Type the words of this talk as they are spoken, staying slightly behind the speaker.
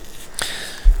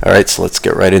All right, so let's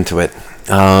get right into it.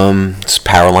 It's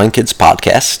Powerline Kids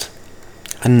podcast.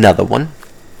 Another one.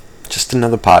 Just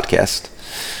another podcast.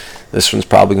 This one's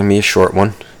probably going to be a short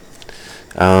one.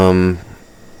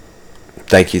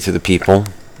 Thank you to the people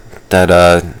that,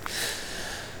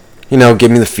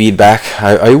 give me the feedback.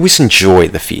 I always enjoy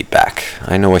the feedback.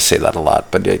 I know I say that a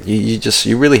lot, but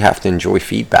you really have to enjoy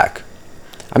feedback.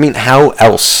 I mean, how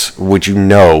else would you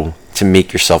know to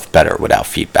make yourself better without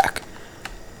feedback?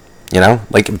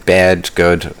 Like bad,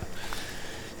 good.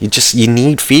 You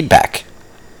need feedback.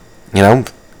 You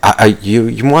want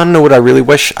to know what I really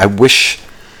wish? I wish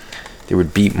there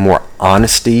would be more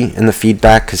honesty in the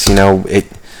feedback, because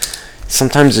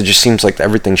sometimes it just seems like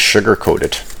everything's sugar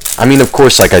coated. I mean, of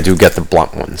course, like I do get the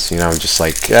blunt ones. Just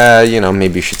like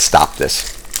maybe you should stop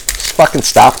this. Just fucking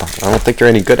stop. I don't think you're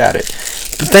any good at it.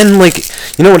 But then,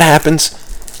 what happens?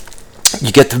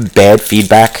 You get the bad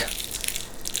feedback.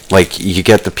 Like, you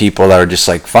get the people that are just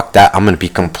like, fuck that, I'm going to be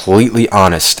completely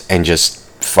honest and just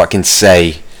fucking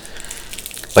say,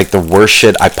 like, the worst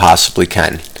shit I possibly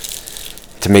can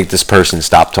to make this person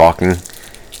stop talking.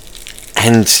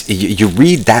 And you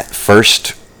read that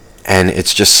first, and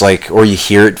it's just like, or you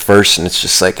hear it first, and it's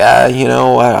just like, I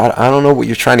don't know what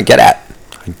you're trying to get at.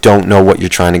 I don't know what you're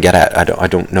trying to get at. I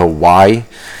don't know why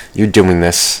you're doing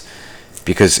this,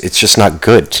 because it's just not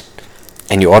good.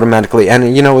 And you automatically,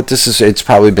 and you know what this is, it's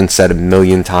probably been said a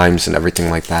million times and everything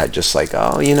like that, just like,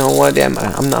 oh, you know what,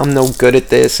 I'm no good at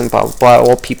this, and blah, blah, blah.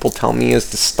 All people tell me is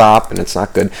to stop, and it's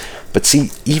not good. But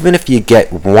see, even if you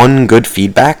get one good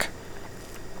feedback,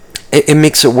 it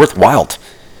makes it worthwhile.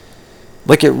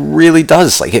 Like, it really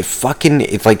does. Like,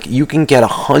 like, you can get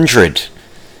 100,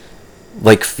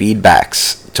 like,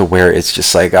 feedbacks to where it's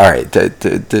just like, all right,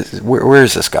 where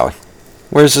is this going?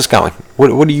 Where is this going?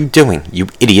 What are you doing, you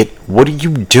idiot? What are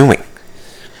you doing?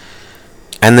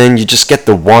 And then you just get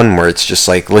the one where it's just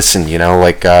like, listen,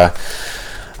 I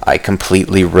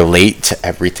completely relate to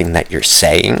everything that you're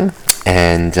saying,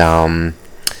 and I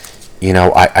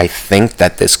think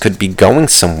that this could be going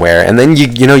somewhere. And then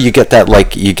you get that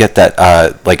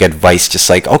advice, just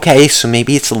like, okay, so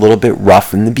maybe it's a little bit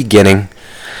rough in the beginning,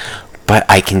 but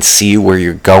I can see where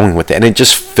you're going with it. And it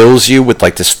just fills you with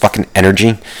like this fucking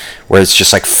energy where it's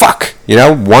just like, fuck,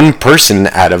 one person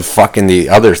out of fucking the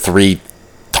other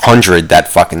 300 that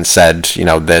fucking said,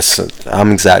 this.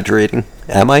 I'm exaggerating.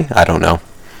 Am I? I don't know.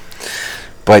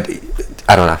 But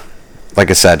I don't know. Like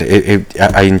I said,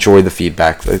 I enjoy the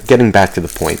feedback. Getting back to the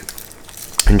point,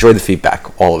 enjoy the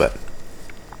feedback, all of it.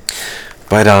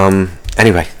 But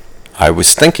anyway, I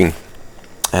was thinking,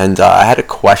 and I had a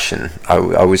question.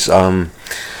 I was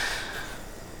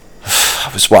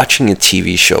watching a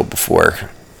TV show before,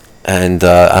 and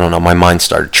I don't know, my mind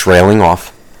started trailing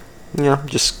off.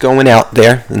 Just going out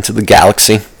there into the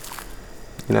galaxy,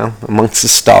 amongst the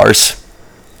stars,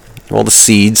 all the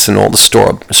seeds and all the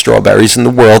strawberries in the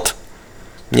world.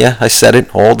 Yeah, I said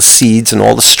it. All the seeds and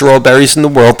all the strawberries in the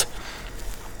world.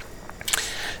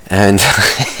 And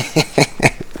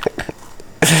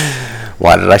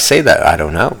why did I say that? I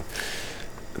don't know.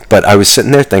 But I was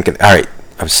sitting there thinking,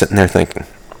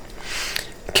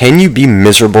 can you be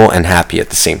miserable and happy at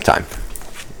the same time?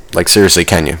 Like, seriously,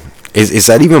 can you? Is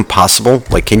that even possible?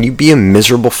 Like, can you be a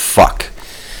miserable fuck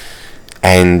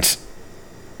and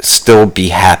still be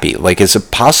happy? Like, is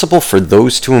it possible for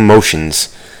those two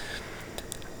emotions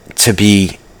to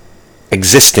be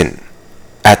existent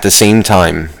at the same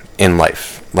time in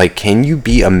life? Like, can you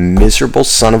be a miserable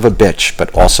son of a bitch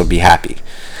but also be happy?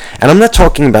 And I'm not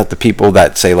talking about the people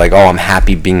that say like, oh, I'm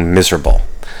happy being miserable,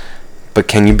 but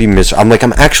can you be miserable?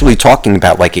 I'm actually talking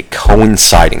about like it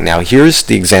coinciding. Now, here's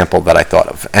the example that I thought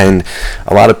of, and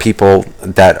a lot of people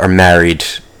that are married,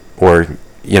 or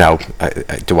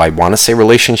do I want to say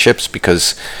relationships,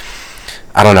 because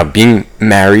I don't know, being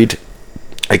married,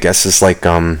 I guess, is like,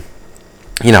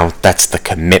 that's the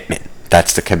commitment.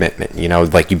 That's the commitment.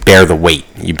 Like, you bear the weight.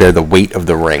 You bear the weight of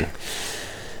the ring.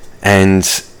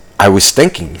 And I was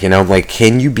thinking, like,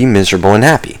 can you be miserable and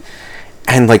happy?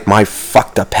 And, like, my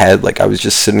fucked up head, like, I was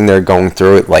just sitting there going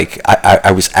through it. Like,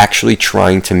 I was actually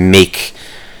trying to make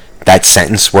that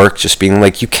sentence work, just being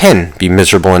like, you can be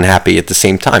miserable and happy at the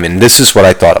same time. And this is what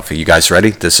I thought of. Are you guys ready?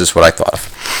 This is what I thought of.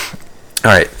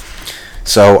 All right.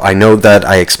 So I know that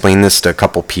I explained this to a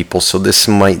couple people, so this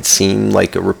might seem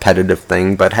like a repetitive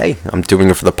thing, but hey, I'm doing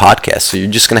it for the podcast, so you're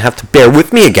just going to have to bear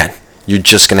with me again. You're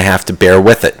just going to have to bear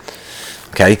with it.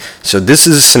 Okay? So this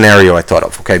is a scenario I thought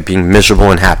of, okay? Being miserable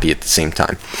and happy at the same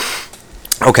time.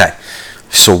 Okay.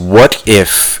 So what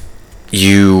if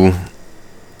you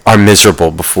are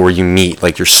miserable before you meet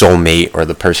like your soulmate or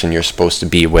the person you're supposed to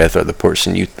be with or the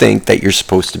person you think that you're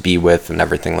supposed to be with and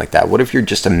everything like that? What if you're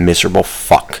just a miserable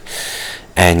fuck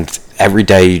and every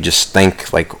day you just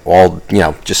think like all,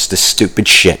 just this stupid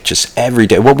shit, just every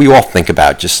day, what we all think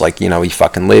about, just like, you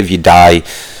fucking live, you die,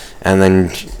 and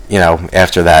then,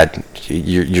 after that,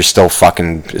 you're still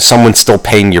fucking, someone's still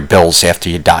paying your bills after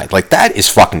you die. Like, that is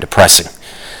fucking depressing.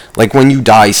 Like, when you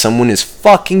die, someone is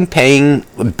fucking paying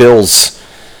bills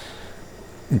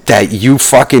that you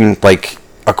fucking, like,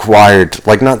 acquired.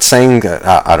 Like, not saying that,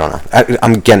 I don't know.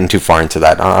 I'm getting too far into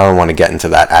that. I don't want to get into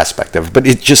that aspect of it. But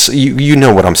it just, you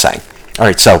know what I'm saying.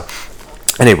 Alright, so,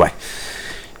 anyway.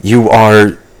 You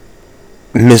are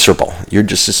miserable. You're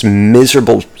just this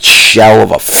miserable shell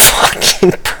of a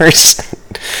fucking person.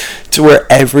 To where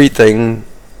everything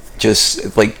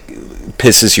just, like,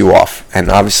 pisses you off. And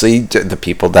obviously the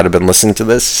people that have been listening to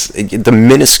this, the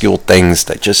minuscule things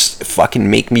that just fucking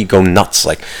make me go nuts,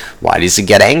 like, why does he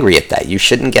get angry at that? You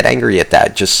shouldn't get angry at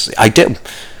that. Just, I do,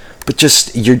 but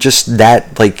just, you're just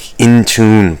that, like, in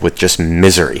tune with just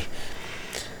misery.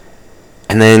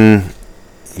 And then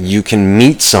you can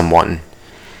meet someone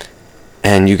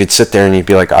and you could sit there and you'd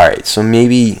be like, all right, so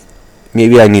maybe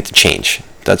I need to change.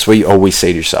 That's what you always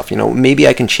say to yourself. Maybe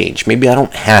I can change. Maybe I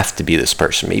don't have to be this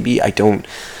person. Maybe I don't,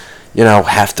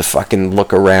 have to fucking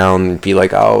look around and be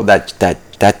like, oh,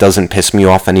 that doesn't piss me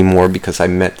off anymore because I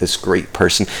met this great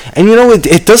person. And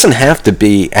it doesn't have to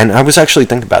be, and I was actually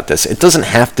thinking about this, it doesn't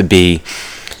have to be,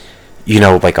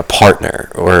 like a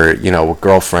partner or, a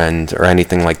girlfriend or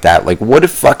anything like that. Like, what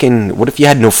if you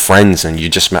had no friends and you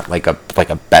just met like a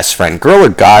best friend? Girl or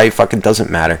guy, fucking doesn't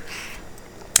matter.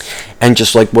 And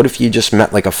just like, what if you just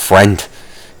met like a friend,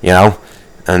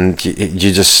 and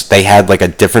they had like a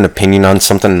different opinion on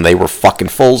something and they were fucking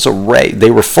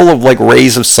they were full of like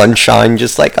rays of sunshine,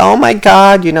 just like, oh my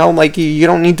god, like you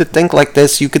don't need to think like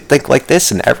this, you could think like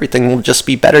this and everything will just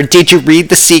be better. Did you read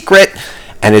The Secret?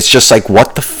 And it's just like,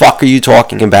 what the fuck are you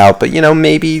talking about? But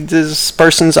maybe this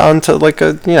person's on to like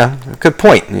a good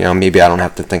point. Maybe I don't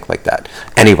have to think like that.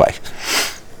 Anyway,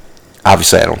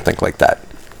 obviously I don't think like that.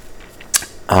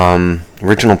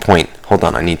 Original point. Hold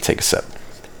on, I need to take a sip.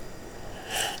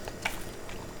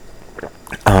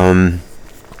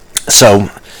 So,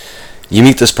 you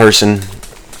meet this person,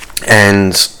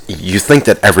 and you think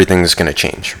that everything is going to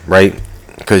change, right?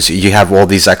 Because you have all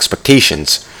these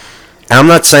expectations. And I'm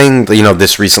not saying that,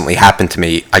 this recently happened to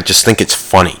me. I just think it's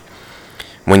funny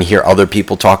when you hear other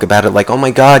people talk about it, like, oh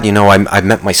my god, I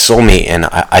met my soulmate, and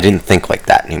I didn't think like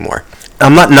that anymore.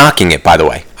 I'm not knocking it, by the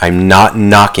way. I'm not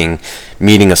knocking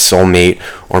meeting a soulmate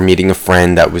or meeting a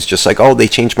friend that was just like, oh, they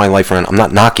changed my life around. I'm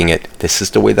not knocking it. This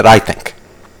is the way that I think.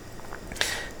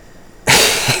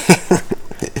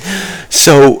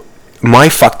 So, my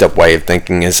fucked up way of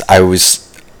thinking is I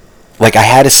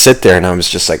had to sit there and I was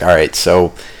just like, alright,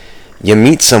 so you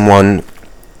meet someone,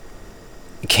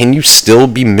 can you still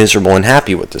be miserable and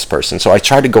happy with this person? So I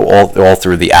tried to go all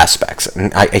through the aspects,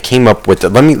 and I came up with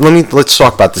let's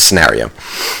talk about the scenario.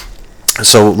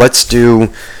 So let's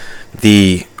do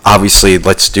the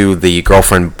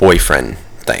girlfriend boyfriend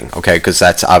thing, okay? Because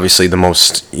that's obviously the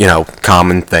most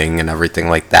common thing and everything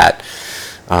like that.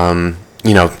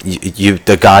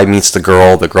 The guy meets the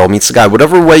girl meets the guy,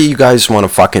 whatever way you guys want to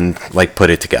fucking like put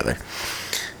it together.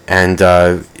 And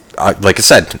like I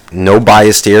said, no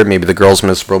bias here. Maybe the girl's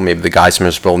miserable, maybe the guy's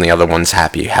miserable, and the other one's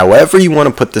happy. However you want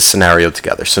to put this scenario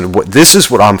together. So this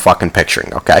is what I'm fucking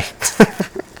picturing, okay?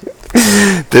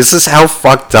 This is how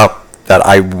fucked up that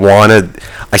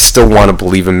I still want to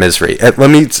believe in misery. Let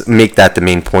me make that the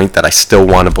main point, that I still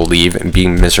want to believe in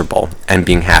being miserable and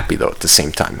being happy, though, at the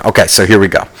same time. Okay, so here we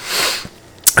go.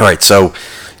 Alright, so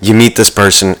you meet this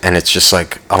person, and it's just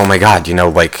like, oh my god,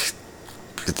 like,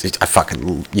 I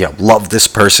fucking love this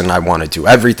person. I want to do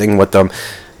everything with them.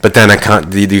 But then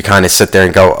you kind of sit there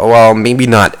and go, oh, well, maybe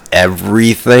not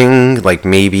everything. Like,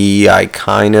 maybe I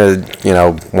kind of,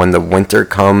 when the winter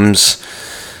comes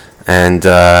and,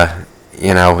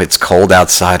 it's cold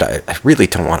outside, I really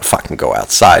don't want to fucking go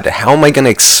outside. How am I going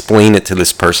to explain it to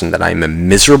this person that I'm a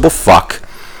miserable fuck?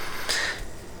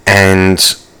 And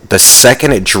the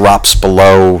second it drops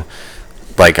below,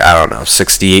 like, I don't know,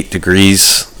 68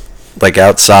 degrees, like,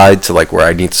 outside to, like, where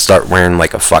I need to start wearing,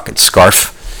 like, a fucking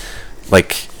scarf,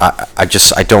 like,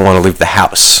 I don't want to leave the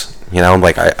house,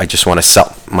 like, I just want to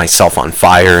set myself on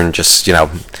fire and just,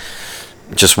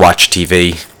 just watch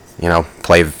TV,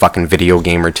 play a fucking video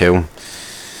game or two.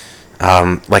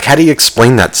 Like, how do you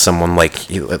explain that to someone,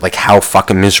 like how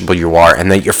fucking miserable you are,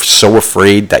 and that you're so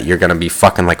afraid that you're gonna be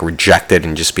fucking, like, rejected,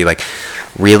 and just be like,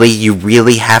 really? You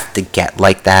really have to get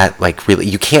like that? Like, really?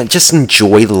 You can't just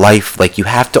enjoy life? Like, you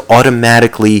have to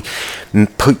automatically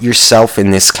put yourself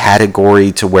in this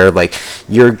category to where, like,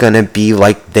 you're gonna be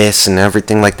like this and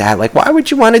everything like that? Like, why would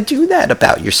you want to do that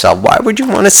about yourself? Why would you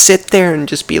want to sit there and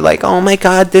just be like, oh my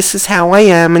god, this is how I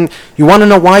am? And you want to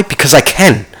know why? Because I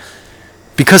can.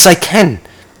 Because I can.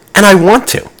 And I want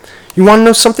to. You want to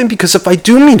know something? Because if I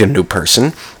do meet a new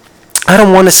person, I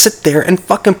don't want to sit there and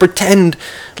fucking pretend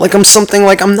like I'm something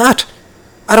like I'm not.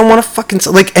 I don't want to fucking,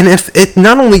 like, and if it,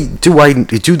 not only do I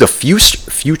do the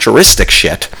futuristic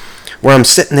shit, where I'm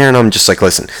sitting there and I'm just like,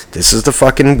 listen, this is the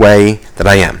fucking way that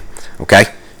I am,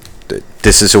 okay?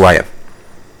 This is who I am.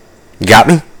 You got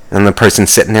me? And the person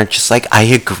sitting there just like, I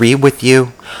agree with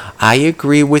you. I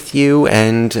agree with you,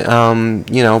 and,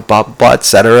 you know, blah, blah, blah,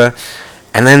 etc.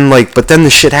 And then, like, but then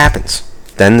the shit happens.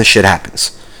 Then the shit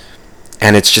happens.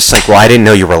 And it's just like, well, I didn't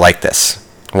know you were like this.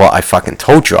 Well, I fucking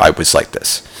told you I was like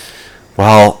this.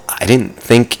 Well, I didn't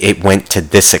think it went to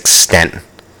this extent.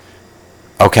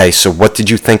 Okay, so what did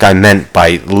you think I meant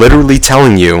by literally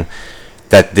telling you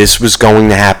that this was going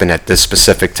to happen at this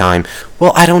specific time?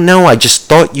 Well, I don't know. I just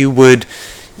thought you would,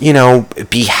 you know,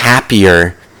 be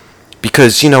happier.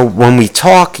 Because, you know, when we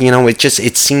talk, you know, it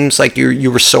seems like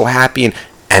you were so happy,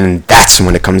 and that's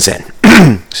when it comes in.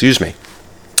 Excuse me.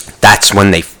 That's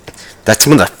when the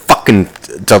fucking,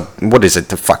 what is it,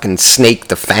 the fucking snake,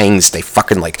 the fangs, they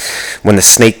fucking, like, when the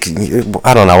snake,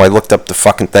 I don't know, I looked up the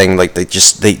fucking thing, like,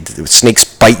 snakes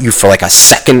bite you for like a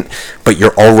second, but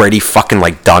you're already fucking,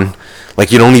 like, done.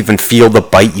 Like, you don't even feel the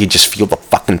bite, you just feel the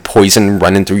fucking poison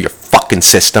running through your fucking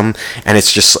system, and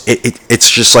it's just,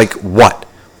 it's just like, what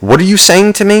are you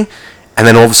saying to me? And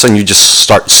then all of a sudden you just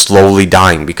start slowly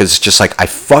dying, because it's just like, I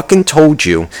fucking told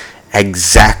you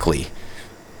exactly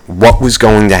what was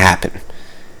going to happen,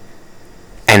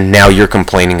 and now you're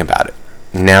complaining about it.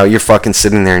 Now you're fucking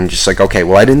sitting there and just like, okay,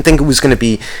 well, I didn't think it was going to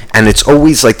be, and it's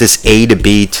always like this A to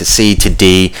B to C to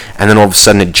D, and then all of a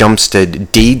sudden it jumps to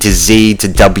D to Z to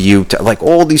W to, like,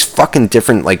 all these fucking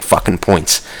different, like, fucking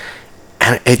points,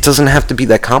 and it doesn't have to be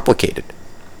that complicated.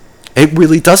 It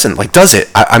really doesn't. Like, does it?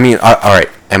 I mean, alright,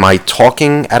 am I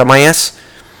talking out of my ass?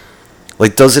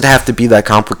 Like, does it have to be that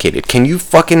complicated? Can you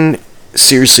fucking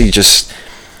seriously just,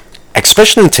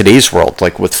 especially in today's world,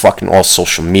 like, with fucking all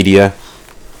social media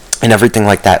and everything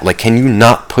like that, like, can you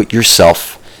not put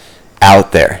yourself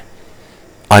out there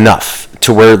enough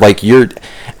to where, like, you're,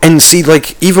 and see,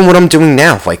 like, even what I'm doing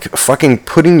now, like, fucking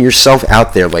putting yourself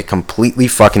out there, like, completely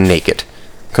fucking naked.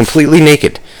 Completely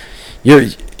naked.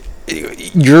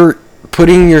 You're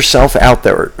putting yourself out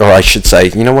there, or I should say,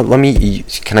 you know what,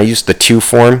 can I use the to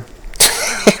form?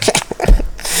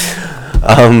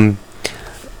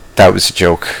 That was a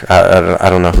joke. I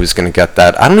don't know who's gonna get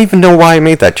that. I don't even know why I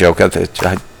made that joke. I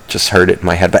just heard it in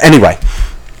my head. But anyway,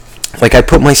 like, I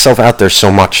put myself out there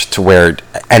so much to where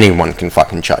anyone can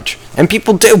fucking judge. And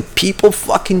people do. People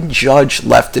fucking judge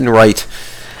left and right.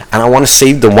 And I want to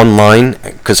save the one line,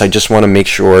 because I just want to make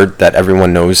sure that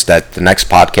everyone knows that the next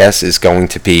podcast is going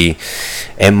to be,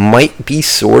 it might be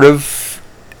sort of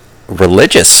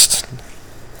religious,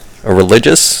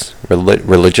 religionist,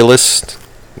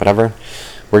 whatever.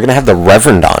 We're going to have the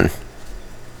Reverend on.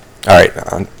 Alright,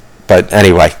 but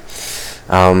anyway,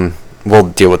 we'll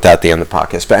deal with that at the end of the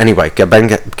podcast. But anyway,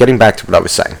 getting back to what I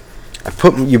was saying.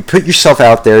 You put yourself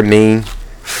out there, me,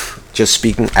 just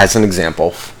speaking as an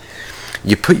example.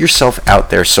 You put yourself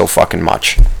out there so fucking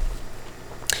much.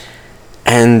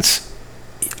 And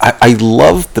I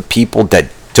love the people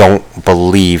that don't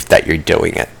believe that you're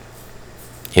doing it.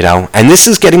 You know? And this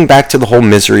is getting back to the whole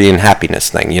misery and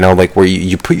happiness thing. You know? Like, where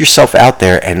you put yourself out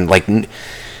there and, like,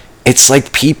 it's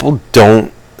like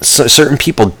certain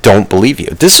people don't believe you.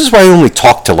 This is why I only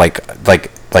talk to,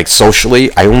 like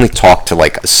socially, I only talk to,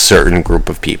 like, a certain group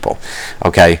of people.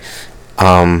 Okay?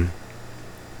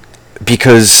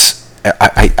 Because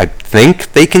I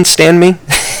think they can stand me.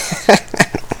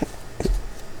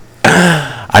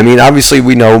 I mean, obviously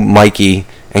we know Mikey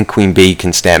and Queen Bee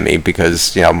can stand me,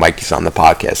 because, you know, Mikey's on the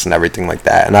podcast and everything like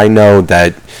that. And I know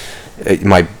that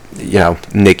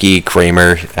Nikki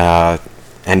Kramer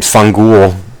and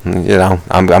Fungul, you know,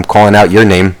 I'm calling out your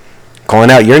name.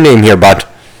 Calling out your name here, bud.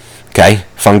 Okay?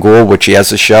 Fungul, which he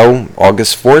has a show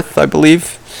August 4th, I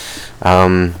believe.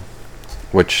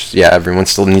 Which, yeah, everyone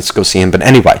still needs to go see him. But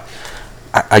anyway,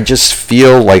 I just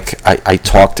feel like I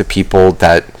talk to people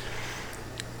that,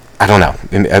 I don't know,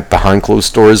 behind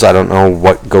closed doors. I don't know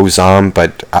what goes on,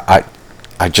 but I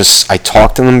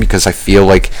talk to them because I feel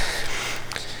like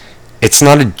it's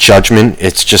not a judgment.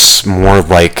 It's just more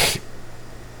like,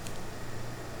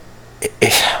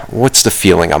 what's the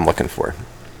feeling I'm looking for?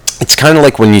 It's kind of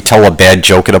like when you tell a bad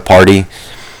joke at a party,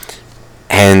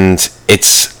 and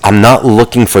I'm not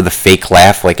looking for the fake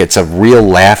laugh. Like, it's a real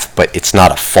laugh, but it's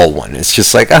not a full one. It's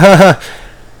just like, I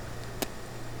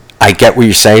get what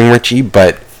you're saying, Richie,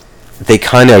 but they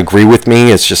kind of agree with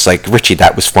me. It's just like, Richie,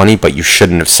 that was funny, but you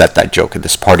shouldn't have said that joke at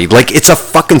this party. Like, it's a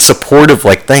fucking supportive,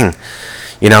 like, thing.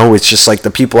 You know, it's just like the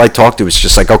people I talk to, it's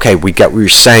just like, okay, we get what you're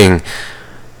saying,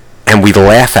 and we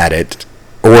laugh at it,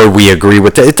 or we agree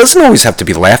with it. It doesn't always have to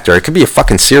be laughter. It could be a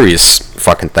fucking serious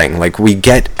fucking thing. Like, we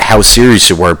get how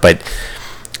serious you were, but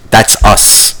that's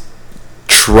us.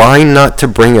 Try not to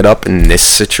bring it up in this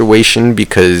situation,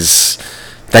 because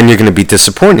then you're going to be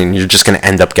disappointed, and you're just going to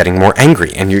end up getting more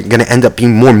angry, and you're going to end up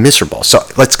being more miserable. So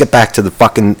let's get back to the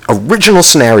fucking original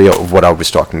scenario of what I was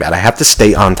talking about. I have to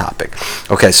stay on topic.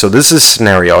 Okay, so this is a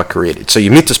scenario I created. So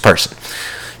you meet this person.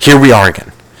 Here we are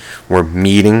again. We're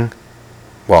meeting.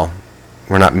 Well,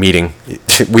 we're not meeting.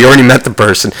 We already met the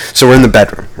person, so we're in the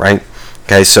bedroom, right?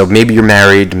 Okay, so maybe you're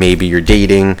married, maybe you're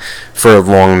dating for a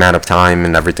long amount of time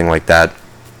and everything like that,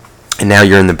 and now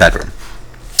you're in the bedroom.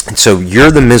 And so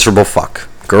you're the miserable fuck.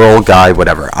 Girl, guy,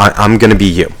 whatever. I'm going to be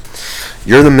you.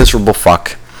 You're the miserable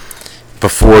fuck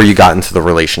before you got into the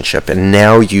relationship, and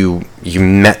now you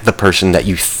met the person that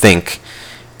you think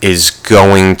is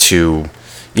going to,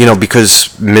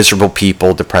 because miserable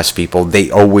people, depressed people,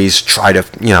 they always try to,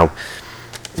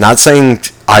 not saying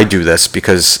I do this,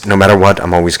 because no matter what,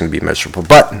 I'm always going to be miserable,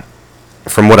 but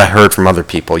from what I heard from other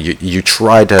people, you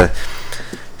try to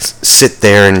sit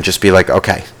there and just be like,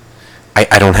 okay,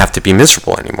 I don't have to be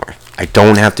miserable anymore. I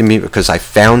don't have to meet, because I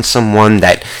found someone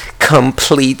that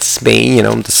completes me,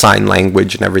 the sign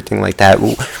language and everything like that.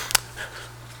 Ooh.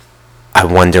 I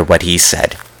wonder what he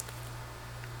said.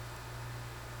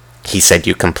 He said,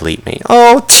 you complete me.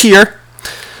 Oh, tear.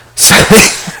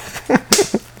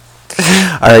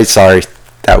 Alright, sorry.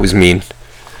 That was mean.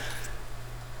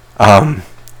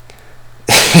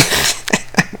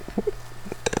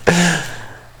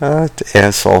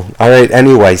 Asshole. Alright,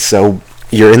 anyway, so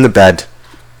you're in the bed,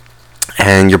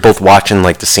 and you're both watching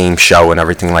like the same show and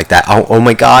everything like that. Oh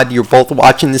my god, you're both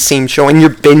watching the same show, and you're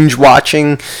binge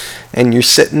watching, and you're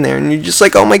sitting there and you're just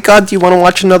like, oh my god, do you want to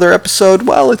watch another episode?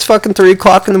 Well, it's fucking 3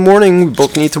 o'clock in the morning, we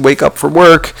both need to wake up for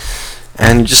work.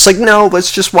 And you're just like, no,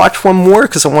 let's just watch one more,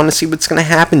 because I want to see what's going to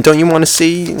happen. Don't you want to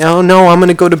see? No, I'm going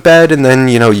to go to bed. And then,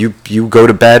 you go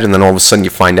to bed, and then all of a sudden you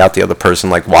find out the other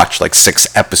person, watched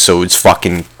 6 episodes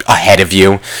fucking ahead of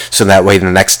you. So that way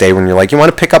the next day when you're like, you want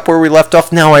to pick up where we left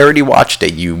off? No, I already watched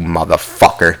it, you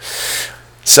motherfucker.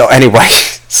 So anyway,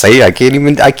 see, I can't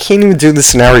even do the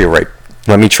scenario right.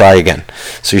 Let me try again.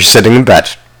 So you're sitting in bed.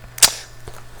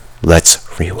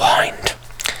 Let's rewind.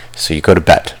 So you go to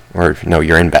bed. Or, no,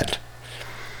 you're in bed.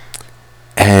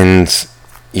 And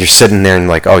you're sitting there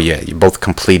and oh yeah, you both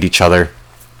complete each other.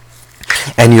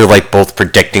 And you're both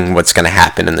predicting what's going to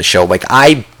happen in the show.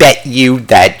 I bet you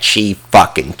that she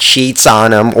fucking cheats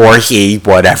on him, or he,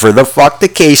 whatever the fuck the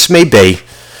case may be.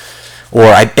 Or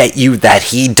I bet you that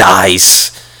he dies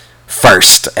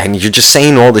first. And you're just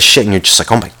saying all this shit, and you're just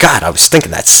like, oh my god, I was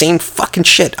thinking that same fucking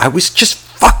shit. I was just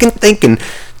fucking thinking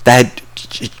that,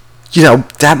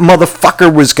 that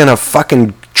motherfucker was going to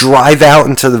fucking drive out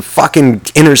into the fucking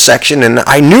intersection, and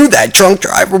I knew that drunk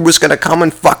driver was going to come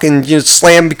and fucking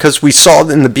slam, because we saw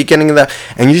it in the beginning of that.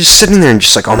 And you're just sitting there and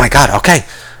just like, oh my god, okay,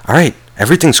 alright,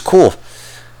 everything's cool.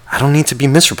 I don't need to be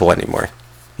miserable anymore.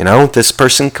 This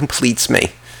person completes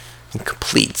me. It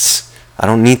completes. I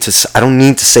don't need to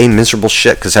say miserable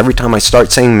shit, because every time I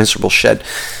start saying miserable shit,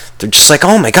 they're just like,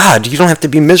 oh my god, you don't have to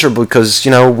be miserable, because,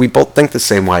 we both think the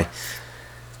same way.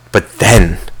 But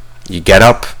then you get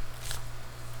up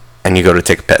and you go to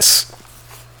take a piss.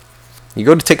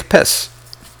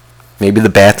 Maybe the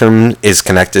bathroom is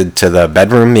connected to the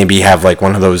bedroom. Maybe you have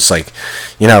one of those you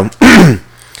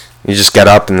just get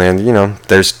up and then,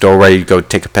 there's a doorway, you go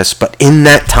take a piss. But in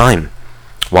that time,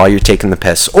 while you're taking the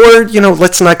piss, or,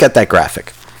 let's not get that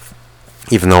graphic,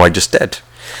 even though I just did.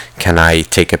 Can I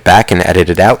take it back and edit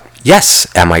it out? Yes.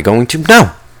 Am I going to?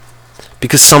 No.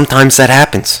 Because sometimes that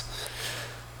happens.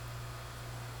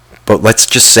 But let's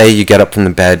just say you get up from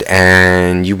the bed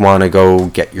and you want to go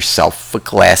get yourself a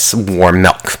glass of warm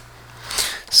milk.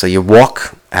 So you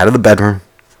walk out of the bedroom,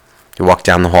 you walk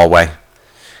down the hallway.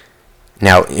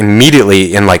 Now,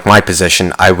 immediately, in my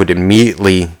position, I would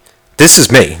immediately, this is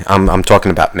me, I'm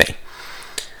talking about me.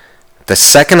 The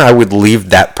second I would leave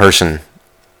that person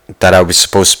that I was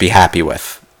supposed to be happy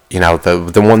with,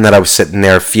 the one that I was sitting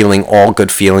there feeling all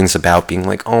good feelings about, being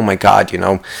like, oh my god,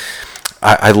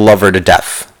 I love her to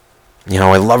death. You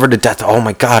know, I love her to death. Oh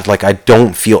my God, like I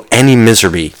don't feel any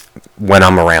misery when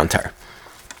I'm around her.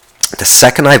 The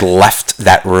second I left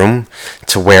that room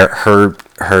to where her,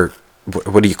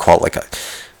 what do you call it? Like a,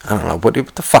 I don't know, what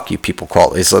the fuck you people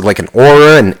call it? Is it like an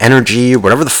aura, an energy,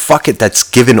 whatever the fuck it that's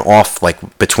given off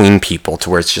like between people to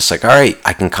where it's just like, all right,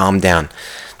 I can calm down.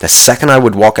 The second I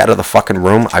would walk out of the fucking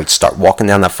room, I would start walking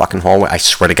down that fucking hallway. I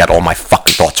swear to God, all my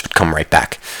fucking thoughts would come right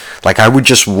back. Like I would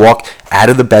just walk out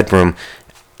of the bedroom.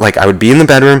 Like I would be in the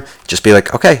bedroom, just be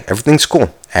like, okay, everything's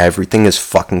cool. Everything is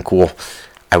fucking cool.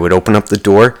 I would open up the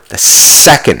door. The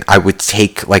second I would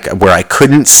take, like, where I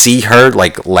couldn't see her,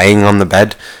 like, laying on the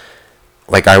bed,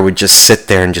 like, I would just sit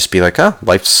there and just be like, oh,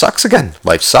 life sucks again.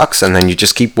 Life sucks. And then you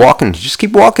just keep walking. You just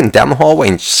keep walking down the hallway.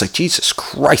 And just like, Jesus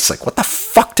Christ, like, what the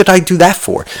fuck did I do that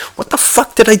for? What the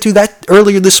fuck did I do that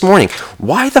earlier this morning?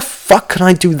 Why the fuck can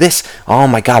I do this? Oh,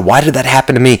 my God, why did that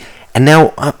happen to me? And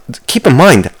now, keep in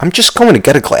mind, I'm just going to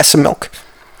get a glass of milk.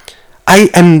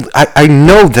 I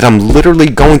know that I'm literally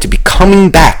going to be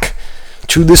coming back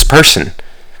to this person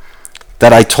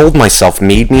that I told myself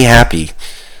made me happy,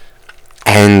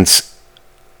 and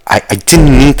I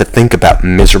didn't need to think about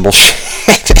miserable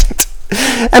shit.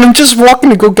 And I'm just walking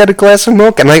to go get a glass of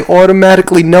milk, and I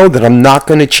automatically know that I'm not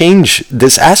going to change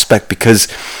this aspect, because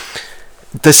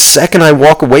the second I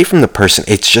walk away from the person,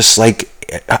 it's just like,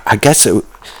 I guess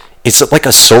it's like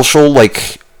a social,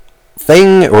 like,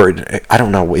 thing, or I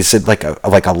don't know, is it like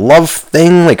a love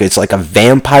thing, like it's like a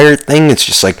vampire thing? It's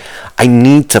just like I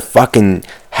need to fucking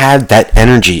have that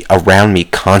energy around me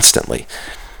constantly,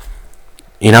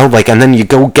 you know, like, and then you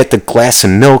go get the glass of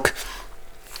milk,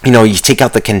 you know, you take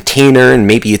out the container and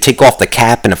maybe you take off the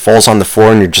cap and it falls on the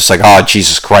floor and you're just like, oh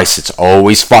Jesus Christ, it's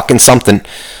always fucking something.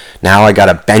 Now I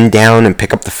gotta bend down and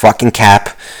pick up the fucking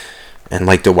cap. And,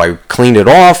 like, do I clean it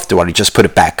off? Do I just put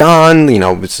it back on? You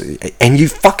know, and you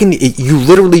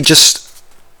literally just,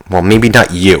 well, maybe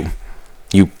not you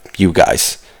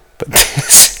guys, but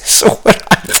this is what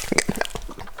I'm thinking.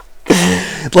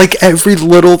 Like, every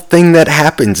little thing that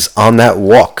happens on that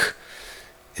walk,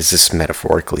 is this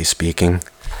metaphorically speaking?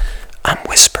 I'm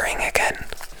whispering again.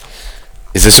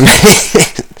 Is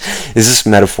this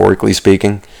metaphorically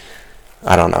speaking?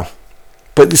 I don't know.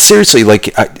 But seriously,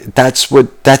 like,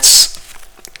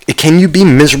 can you be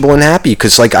miserable and happy?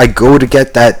 Because, like, I go to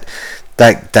get that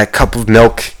cup of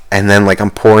milk, and then, like,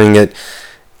 I'm pouring it,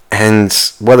 and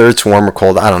whether it's warm or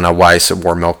cold, I don't know why I said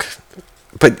warm milk,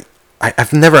 but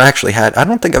I've never actually had, I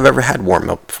don't think I've ever had warm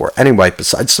milk before. Anyway,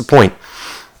 besides the point,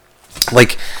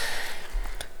 like,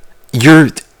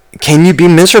 can you be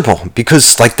miserable?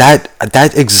 Because, like,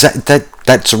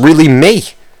 that's really me,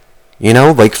 you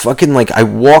know, like, fucking, like, I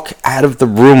walk out of the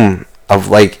room of,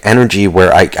 like, energy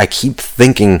where I keep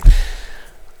thinking,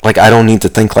 like, I don't need to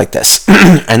think like this.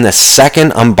 And the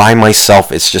second I'm by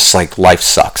myself, it's just like, life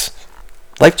sucks.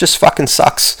 Life just fucking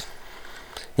sucks.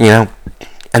 You know?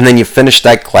 And then you finish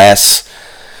that glass,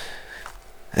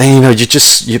 and, you know,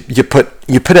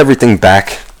 you put everything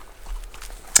back,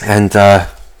 and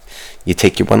you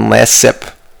take your one last sip,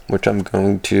 which I'm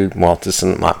going to, well, this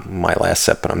isn't my last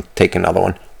sip, but I'm taking another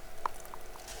one.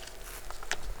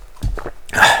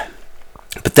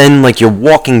 But then, like, you're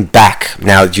walking back.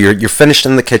 Now, you're finished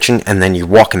in the kitchen, and then you're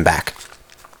walking back.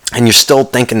 And you're still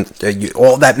thinking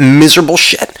all that miserable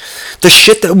shit. The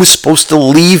shit that was supposed to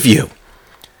leave you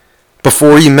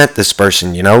before you met this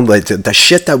person, you know? Like, the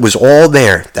shit that was all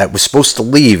there, that was supposed to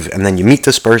leave. And then you meet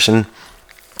this person,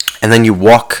 and then you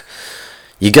walk.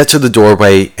 You get to the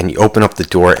doorway, and you open up the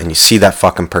door, and you see that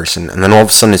fucking person. And then all of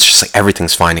a sudden, it's just like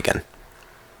everything's fine again.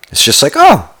 It's just like,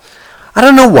 oh, I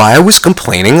don't know why I was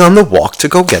complaining on the walk to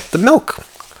go get the milk.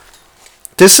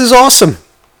 This is awesome.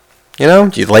 You know,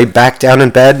 you lay back down in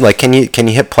bed, like, can you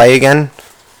hit play again?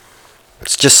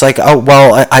 It's just like, oh,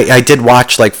 well, I did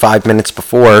watch like 5 minutes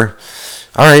before.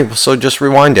 All right, well, so just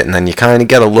rewind it. And then you kind of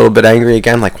get a little bit angry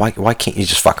again, like, why can't you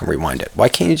just fucking rewind it? Why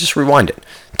can't you just rewind it?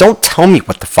 Don't tell me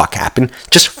what the fuck happened.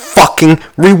 Just fucking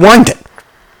rewind it.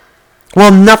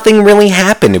 Well, nothing really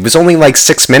happened. It was only like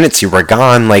 6 minutes you were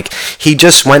gone. Like, he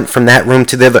just went from that room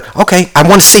to the other. Okay, I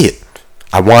want to see it.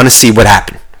 I want to see what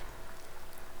happened.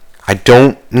 I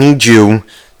don't need you.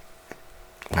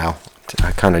 Well,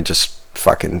 I kind of just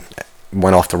fucking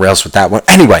went off the rails with that one.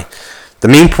 Anyway, the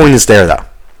main point is there, though.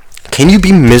 Can you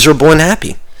be miserable and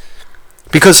happy?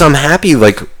 Because I'm happy,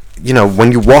 like, you know,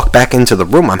 when you walk back into the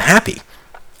room, I'm happy.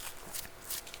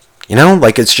 You know,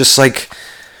 like, it's just like,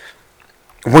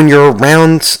 when you're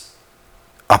around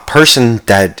a person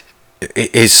that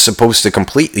is supposed to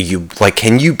complete you, like,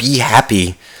 can you be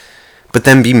happy but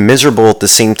then be miserable at the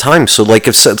same time? So, like,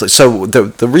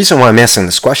 the reason why I'm asking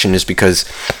this question is because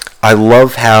I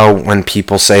love how when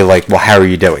people say, like, well, how are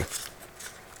you doing?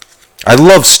 I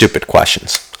love stupid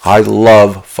questions. I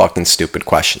love fucking stupid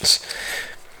questions.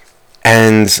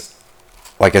 And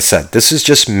like I said, this is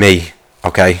just me,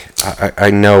 okay?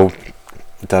 I know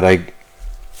that I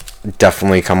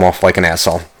definitely come off like an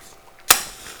asshole.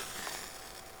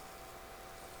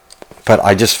 But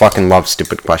I just fucking love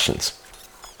stupid questions.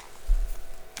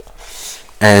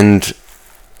 And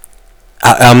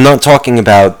I'm not talking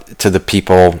about to the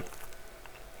people,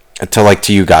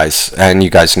 to you guys, and you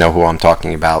guys know who I'm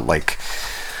talking about, like,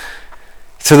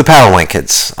 to the Powerline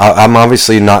kids. I'm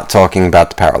obviously not talking about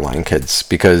the Powerline kids,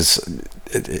 because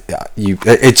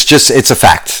it's a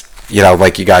fact. You know,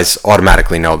 like, you guys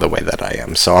automatically know the way that I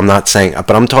am. So I'm not saying,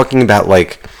 but I'm talking about,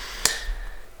 like,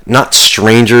 not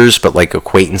strangers, but like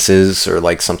acquaintances or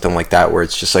like something like that, where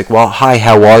it's just like, well, hi,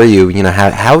 how are you? You know, how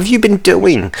have you been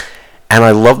doing? And I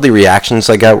love the reactions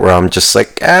I get where I'm just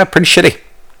like, pretty shitty.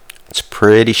 It's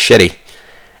pretty shitty.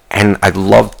 And I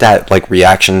love that, like,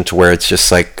 reaction to where it's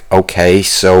just like, okay,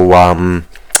 so,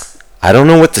 I don't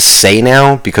know what to say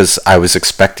now, because I was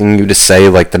expecting you to say,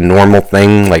 like, the normal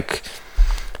thing, like,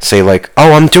 say, like,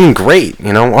 oh, I'm doing great,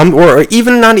 you know, or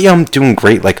even not, yeah, I'm doing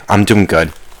great, like, I'm doing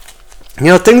good. You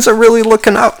know, things are really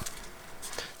looking up.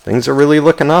 Things are really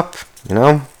looking up, you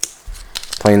know,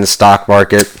 playing the stock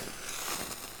market.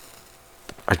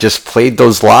 I just played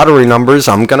those lottery numbers.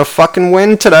 I'm gonna fucking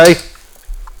win today.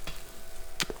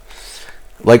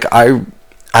 Like, I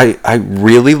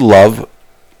really love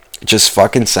just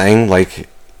fucking saying, like,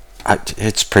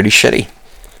 it's pretty shitty.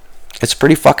 It's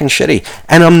pretty fucking shitty.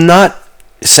 And I'm not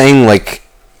saying, like,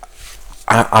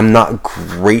 I'm not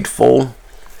grateful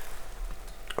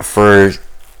for,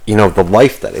 you know, the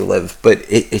life that I live, but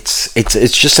it's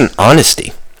just an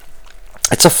honesty.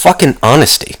 It's a fucking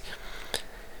honesty.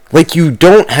 Like, you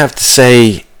don't have to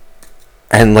say,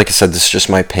 and like I said, this is just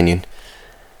my opinion,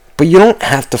 but you don't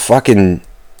have to fucking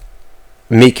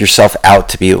make yourself out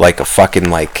to be like a fucking,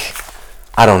 like,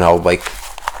 I don't know, like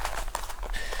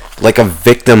a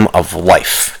victim of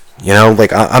life, you know?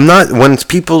 Like, I'm not, when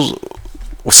people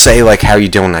say, like, how you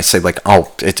doing, I say, like,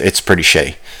 oh, it's pretty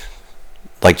shitty.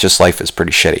 Like, just life is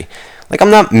pretty shitty. Like,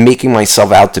 I'm not making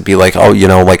myself out to be like, oh, you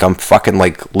know, like, I'm fucking,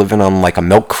 like, living on, like, a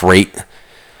milk crate.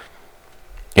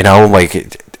 You know,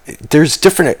 like, there's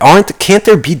different, can't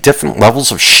there be different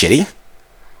levels of shitty?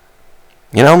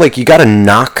 You know, like, you gotta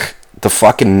knock the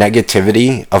fucking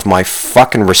negativity of my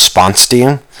fucking response to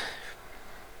you.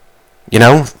 You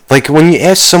know, like, when you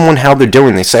ask someone how they're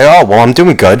doing, they say, oh, well, I'm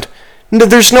doing good. No,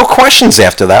 there's no questions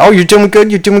after that. Oh, you're doing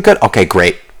good, you're doing good. Okay,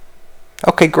 great.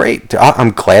 Okay, great.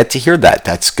 I'm glad to hear that.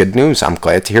 That's good news. I'm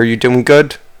glad to hear you're doing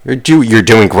good. You're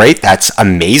doing great. That's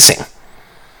amazing.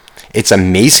 It's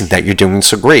amazing that you're doing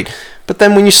so great. But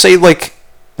then when you say, like,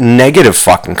 negative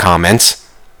fucking comments,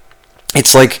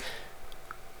 it's like,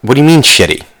 what do you mean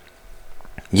shitty?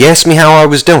 You asked me how I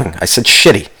was doing. I said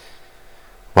shitty.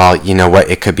 Well, you know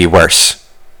what? It could be worse.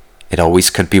 It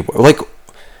always could be worse. Like,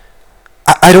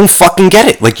 I don't fucking get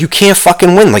it. Like, you can't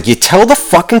fucking win. Like, you tell the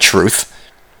fucking truth,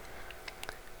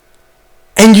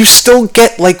 and you still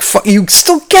get, like, you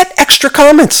still get extra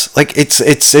comments. Like, it's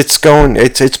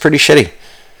pretty shitty.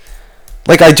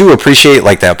 Like, I do appreciate,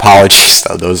 like, the apologies,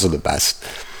 though. Those are the best.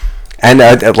 And,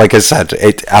 like I said,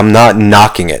 I'm not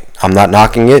knocking it. I'm not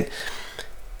knocking it.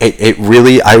 It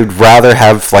really, I would rather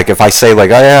have, like, if I say,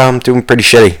 like, oh, yeah, I'm doing pretty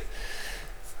shitty.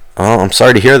 Oh, I'm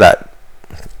sorry to hear that.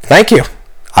 Thank you.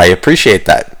 I appreciate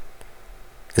that.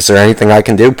 Is there anything I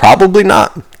can do? Probably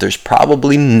not. There's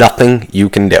probably nothing you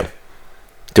can do.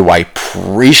 Do I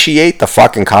appreciate the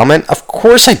fucking comment? Of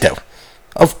course I do.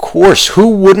 Of course. Who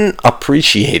wouldn't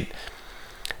appreciate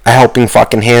a helping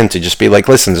fucking hand to just be like,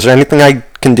 listen, is there anything I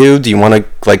can do? Do you want to,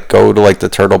 like, go to, like, the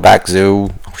Turtleback Zoo?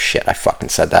 Oh, shit, I fucking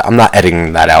said that. I'm not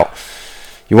editing that out.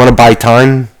 You want to buy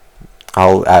time?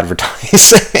 I'll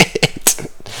advertise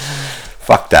it.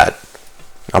 Fuck that.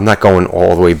 I'm not going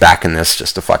all the way back in this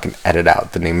just to fucking edit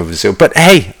out the name of a zoo. But,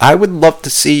 hey, I would love to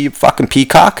see fucking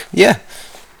peacock. Yeah.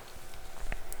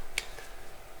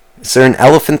 Is there an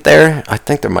elephant there? I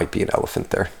think there might be an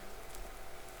elephant there.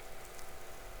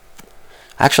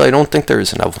 Actually, I don't think there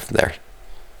is an elephant there.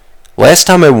 Last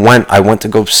time I went to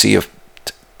go see if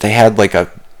they had, like,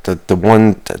 the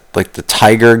one that, like, the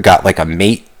tiger got, like, a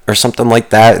mate or something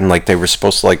like that, and, like, they were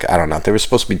supposed to, like, I don't know, they were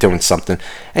supposed to be doing something.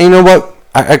 And you know what?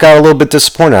 I got a little bit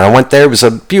disappointed. I went there. It was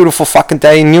a beautiful fucking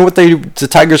day, and you know what the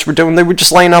tigers were doing? They were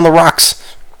just laying on the rocks.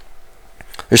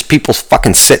 There's people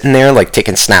fucking sitting there, like,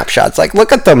 taking snapshots. Like,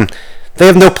 look at them. They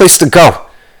have no place to go.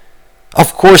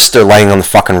 Of course they're laying on the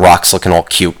fucking rocks looking all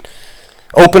cute.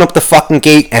 Open up the fucking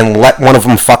gate and let one of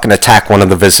them fucking attack one of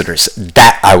the visitors.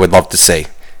 That I would love to see.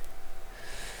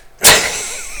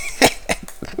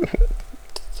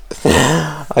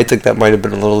 I think that might have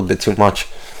been a little bit too much.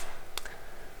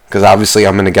 Because obviously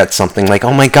I'm going to get something like,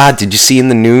 oh my god, did you see in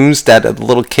the news that a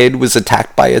little kid was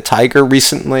attacked by a tiger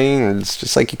recently? And it's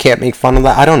just like, you can't make fun of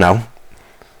that. I don't know.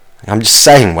 I'm just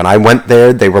saying, when I went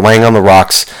there, they were laying on the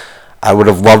rocks. I would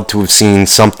have loved to have seen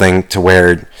something to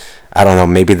where, I don't know,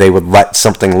 maybe they would let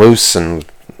something loose and,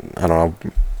 I don't know,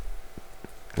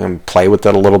 and play with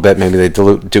it a little bit. Maybe they do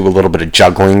a little bit of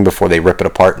juggling before they rip it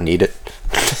apart and eat it.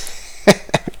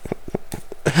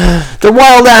 They're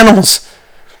wild animals.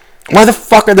 Why the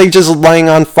fuck are they just laying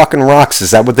on fucking rocks?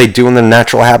 Is that what they do in their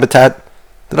natural habitat?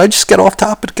 Did I just get off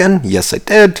topic again? Yes, I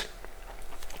did.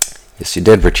 Yes, you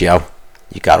did, Richie O.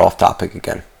 You got off topic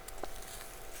again.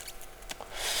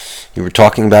 You were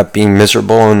talking about being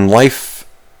miserable in life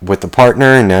with a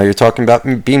partner, and now you're talking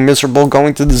about being miserable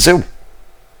going to the zoo.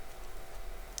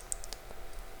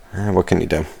 What can you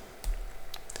do?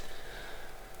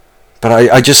 But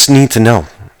I just need to know.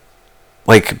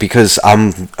 Like, because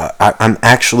I'm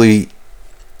actually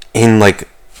in, like,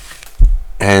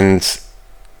 and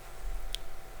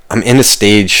I'm in a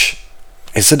stage.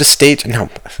 Is it a stage? No,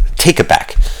 take it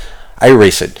back. I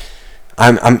erase it.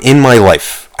 I'm in my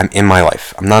life. I'm in my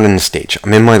life. I'm not in a stage.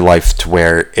 I'm in my life to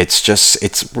where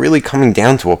it's really coming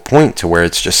down to a point to where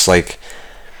it's just like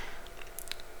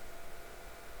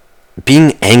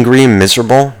being angry and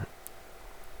miserable.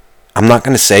 I'm not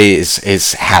going to say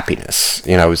is happiness,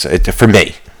 you know, for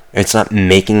me. It's not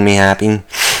making me happy.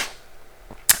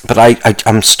 But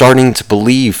I'm starting to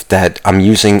believe that I'm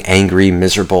using angry,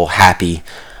 miserable, happy.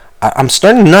 I'm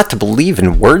starting not to believe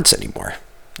in words anymore.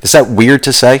 Is that weird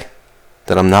to say?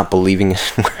 That I'm not believing in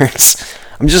words?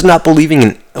 I'm just not believing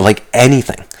in, like,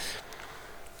 anything.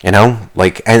 You know?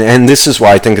 Like, and this is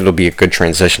why I think it'll be a good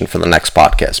transition for the next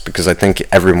podcast. Because I think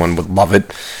everyone would love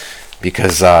it.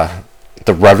 Because,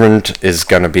 the Reverend is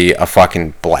going to be a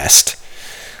fucking blast.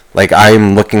 Like,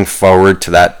 I'm looking forward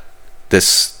to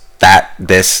this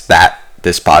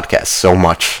podcast so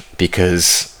much,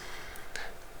 because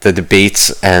the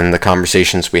debates and the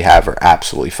conversations we have are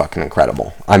absolutely fucking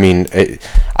incredible. I mean,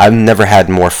 I've never had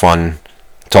more fun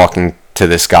talking to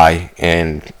this guy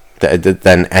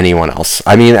than anyone else.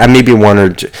 I mean, maybe one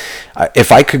or two.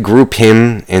 If I could group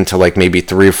him into, like, maybe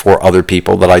 3 or 4 other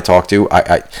people that I talk to,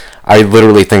 I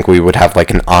literally think we would have,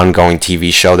 like, an ongoing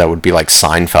TV show that would be like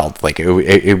Seinfeld. Like,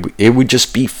 it would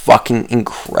just be fucking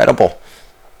incredible.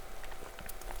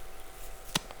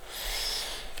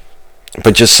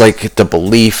 But just, like, the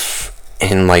belief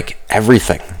in, like,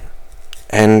 everything.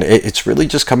 And it's really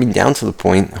just coming down to the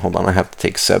point. Hold on, I have to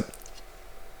take a sip.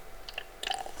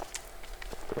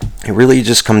 It really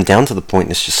just comes down to the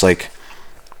point. It's just like,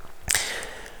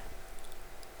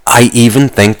 I even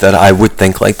think that I would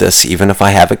think like this even if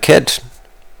I have a kid.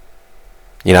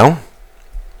 You know?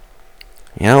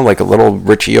 You know, like a little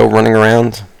Richie O running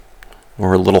around.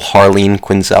 Or a little Harleen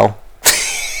Quinzel.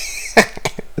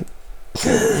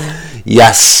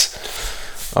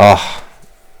 Yes. Oh.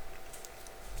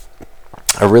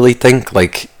 I really think,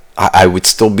 like, I would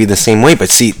still be the same way. But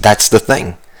see, that's the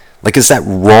thing. Like, is that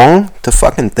wrong to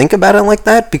fucking think about it like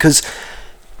that? Because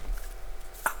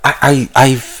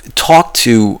I've talked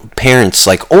to parents,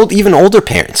 like even older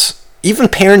parents, even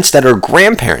parents that are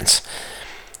grandparents,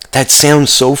 that sound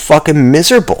so fucking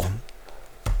miserable.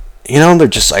 You know, they're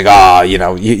just like, you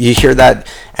know, you hear that,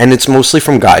 and it's mostly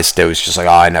from guys too. It's just like,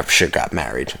 I never should have got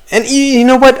married. And you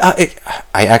know what?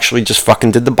 I actually just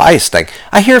fucking did the bias thing.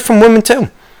 I hear it from women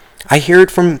too. I hear it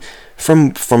from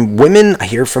women. I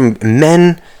hear it from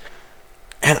men.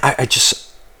 And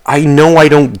I know I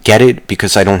don't get it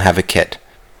because I don't have a kid.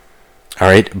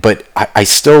 Alright? But I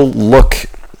still look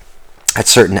at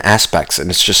certain aspects, and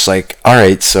it's just like,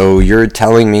 alright, so you're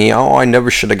telling me, I never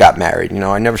should have got married, you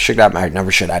know, I never should have got married,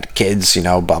 never should have had kids, you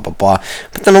know, blah, blah, blah.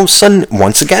 But then all of a sudden,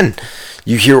 once again,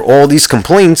 you hear all these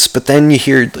complaints, but then you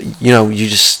hear, you know, you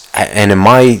just, and in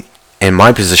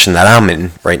my position that I'm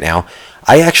in right now,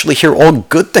 I actually hear all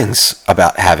good things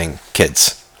about having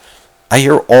kids. I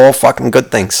hear all fucking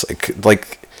good things.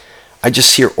 Like I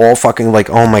just hear all fucking, like,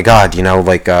 oh my god, you know,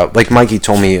 like Mikey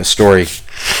told me a story,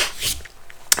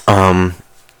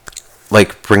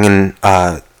 like bringing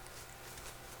the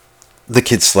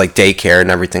kids to, like, daycare and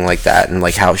everything like that, and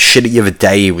like how shitty of a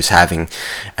day he was having,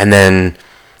 and then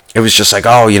it was just like,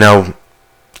 oh, you know,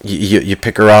 you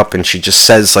pick her up and she just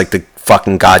says, like, the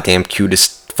fucking goddamn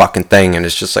cutest fucking thing, and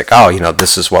it's just like, oh, you know,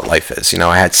 this is what life is. You know,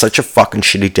 I had such a fucking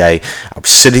shitty day. I was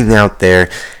sitting out there,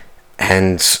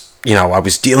 and, you know, I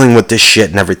was dealing with this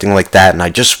shit and everything like that, and I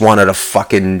just wanted to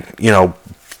fucking, you know,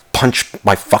 punch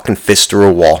my fucking fist through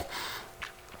a wall.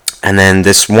 And then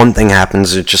this one thing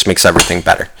happens, it just makes everything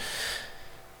better.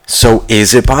 So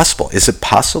is it possible? Is it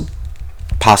possible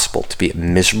possible to be a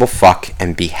miserable fuck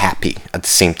and be happy at the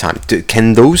same time?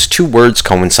 Can those two words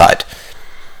coincide?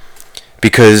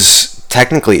 Because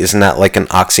technically, isn't that like an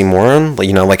oxymoron? Like,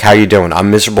 you know, like, how you doing?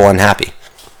 I'm miserable and happy.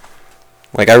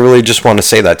 Like, I really just want to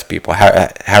say that to people.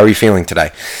 How are you feeling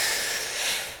today?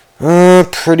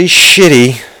 Pretty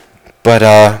shitty, but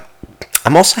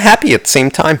I'm also happy at the same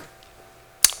time.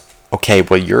 Okay,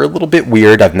 well, you're a little bit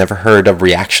weird. I've never heard a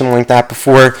reaction like that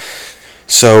before.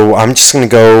 So I'm just going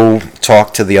to go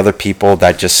talk to the other people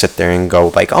that just sit there and go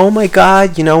like, oh my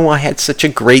God, you know, I had such a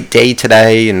great day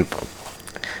today. And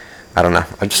I don't know.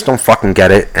 I just don't fucking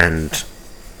get it. And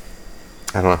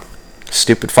I don't know.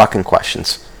 Stupid fucking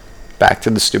questions. Back to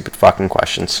the stupid fucking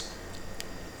questions.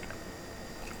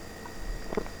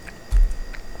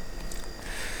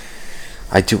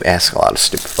 I do ask a lot of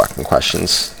stupid fucking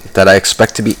questions that I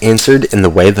expect to be answered in the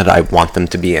way that I want them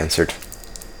to be answered.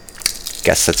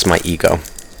 Guess that's my ego.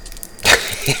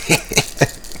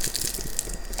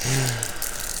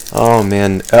 Oh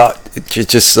man,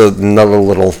 just another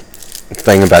little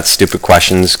thing about stupid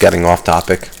questions, getting off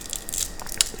topic.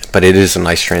 But it is a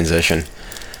nice transition.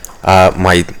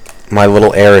 My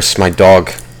little Eris, my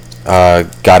dog,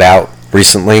 got out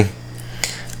recently.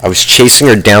 I was chasing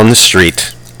her down the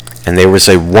street, and there was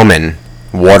a woman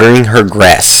watering her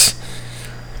grass.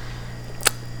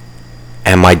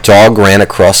 And my dog ran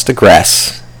across the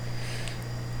grass.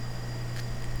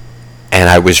 And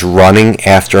I was running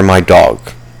after my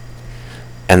dog.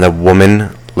 And the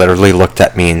woman literally looked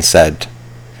at me and said,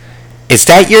 "Is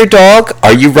that your dog?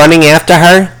 Are you running after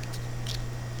her?"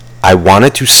 I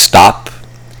wanted to stop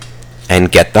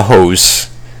and get the hose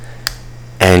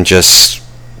and just,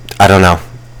 I don't know,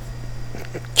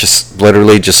 just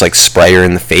literally just like spray her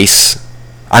in the face.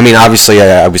 I mean, obviously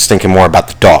I was thinking more about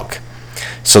the dog.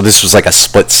 So this was like a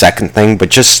split second thing, but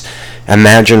just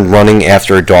imagine running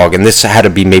after a dog, and this had to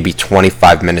be maybe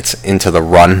 25 minutes into the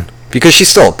run, because she's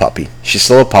still a puppy. She's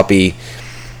still a puppy,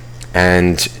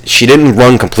 and she didn't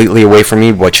run completely away from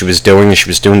me. What she was doing is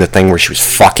she was doing the thing where she was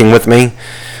fucking with me.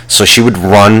 So she would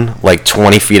run like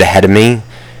 20 feet ahead of me,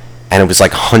 and it was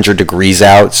like 100 degrees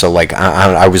out, so like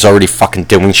I was already fucking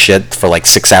doing shit for like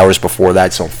 6 hours before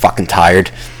that, so I'm fucking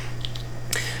tired.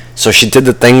 So she did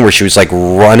the thing where she was like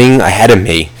running ahead of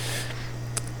me,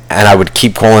 and I would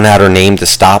keep calling out her name to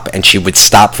stop, and she would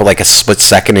stop for like a split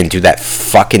second and do that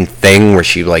fucking thing where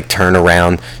she like turn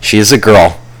around. She is a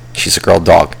girl. She's a girl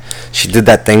dog. She did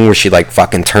that thing where she like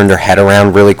fucking turned her head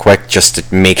around really quick just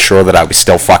to make sure that I was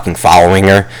still fucking following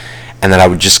her. And then I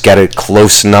would just get it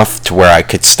close enough to where I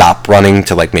could stop running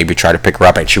to like maybe try to pick her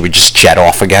up, and she would just jet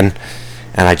off again.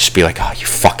 And I'd just be like, "Oh, you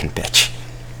fucking bitch."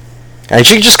 And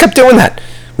she just kept doing that.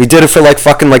 We did it for like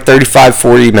fucking like 35,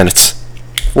 40 minutes.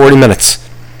 40 minutes.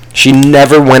 She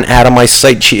never went out of my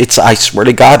sight. I swear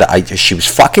to God, she was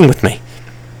fucking with me.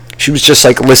 She was just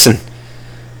like, "Listen,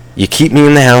 you keep me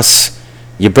in the house,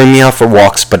 you bring me out for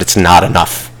walks, but it's not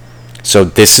enough. So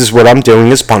this is what I'm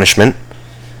doing as punishment.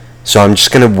 So I'm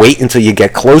just going to wait until you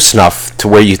get close enough to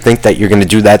where you think that you're going to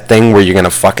do that thing where you're going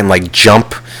to fucking like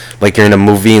jump like you're in a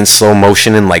movie in slow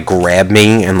motion and like grab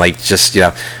me and like just, you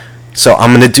know. So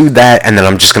I'm going to do that, and then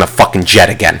I'm just going to fucking jet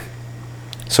again."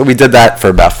 So we did that for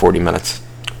about 40 minutes.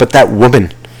 But that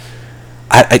woman,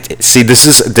 I see,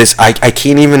 I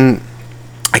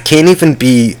can't even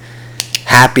be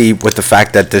happy with the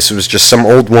fact that this was just some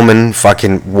old woman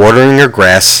fucking watering her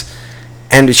grass,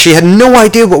 and she had no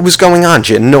idea what was going on.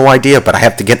 She had no idea, but I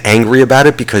have to get angry about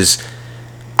it because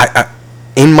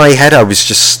in my head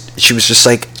she was just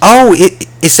like, "Oh,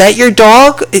 is that your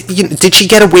dog? Did she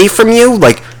get away from you?"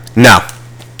 Like, no.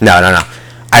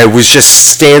 I was just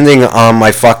standing on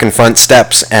my fucking front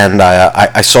steps, and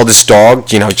I saw this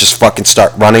dog, you know, just fucking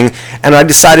start running, and I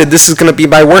decided this is going to be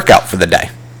my workout for the day.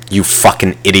 You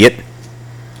fucking idiot.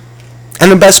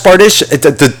 And the best part is,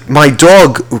 my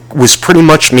dog was pretty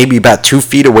much maybe about 2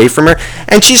 feet away from her,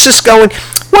 and she's just going,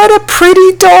 "What a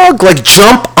pretty dog." Like,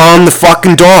 jump on the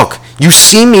fucking dog. You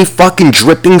see me fucking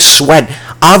dripping sweat.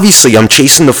 Obviously, I'm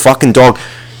chasing the fucking dog.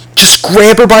 Just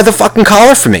grab her by the fucking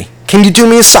collar for me. Can you do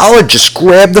me a solid? Just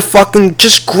grab the fucking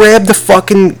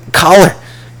collar.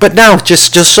 But no,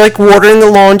 just like watering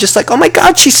the lawn, just like, "Oh my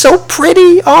God, she's so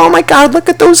pretty. Oh my God, look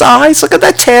at those eyes. Look at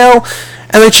that tail."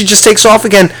 And then she just takes off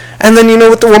again. And then you know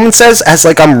what the woman says? As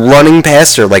like I'm running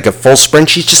past her, like a full sprint,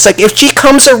 she's just like, "If she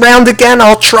comes around again,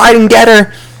 I'll try and get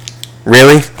her."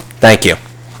 Really? Thank you.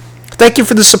 Thank you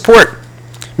for the support.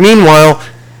 Meanwhile,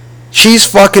 she's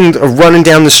fucking running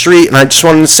down the street, and I just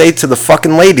wanted to say to the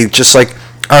fucking lady, just like,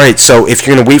 All right, so if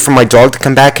you're gonna wait for my dog to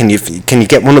come back, can you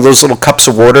get one of those little cups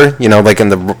of water, like in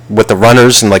the with the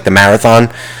runners and like the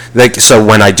marathon, like so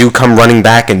when I do come running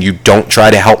back and you don't try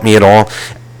to help me at all,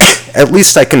 at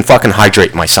least I can fucking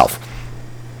hydrate myself.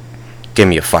 Give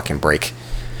me a fucking break.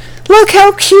 Look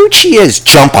how cute she is.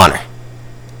 Jump on her.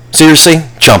 Seriously,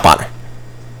 jump on her.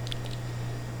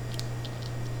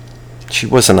 She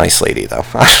was a nice lady, though.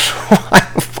 I don't know why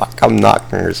the fuck I'm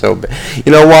knocking her so bad.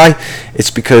 You know why?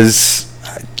 It's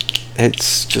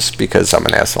just because I'm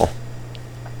an asshole.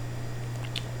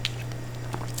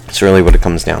 It's really what it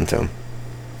comes down to.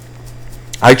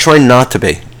 I try not to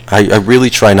be. I really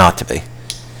try not to be.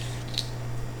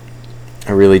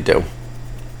 I really do.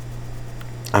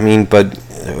 I mean, but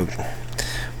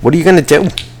what are you gonna do?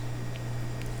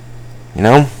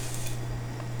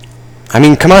 I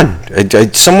mean, come on.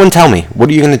 Someone tell me. What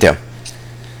are you going to do?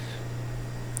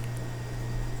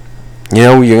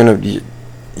 You're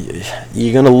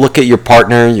going to look at your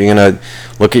partner. You're going to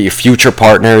look at your future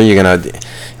partner. You're going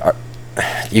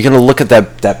to look at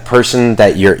that person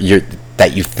that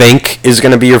that you think is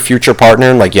going to be your future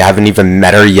partner, like you haven't even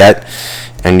met her yet,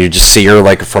 and you just see her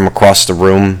like from across the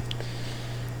room.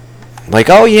 Like,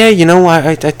 oh yeah,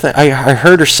 I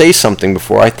heard her say something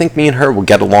before. I think me and her will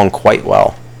get along quite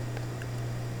well.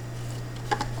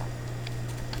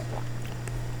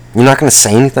 You're not going to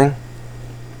say anything?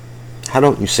 How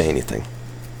don't you say anything?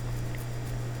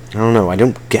 I don't know. I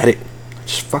don't get it. I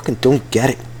just fucking don't get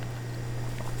it.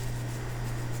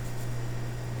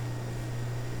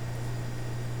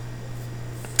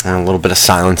 And a little bit of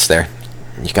silence there.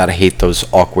 You gotta hate those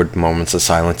awkward moments of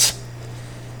silence.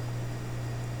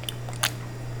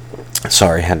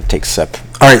 Sorry, I had to take a sip.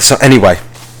 Alright, so anyway.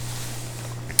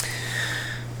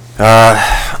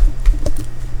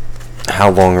 How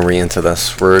long are we into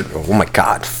this? Oh my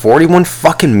god, 41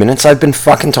 fucking minutes I've been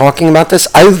fucking talking about this?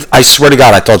 I swear to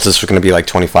god, I thought this was going to be like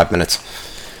 25 minutes.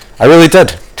 I really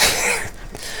did.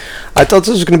 I thought this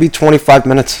was going to be 25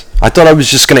 minutes. I thought I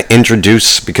was just going to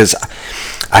introduce, because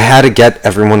I had to get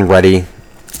everyone ready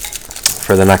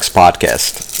for the next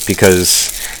podcast, because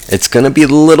it's going to be a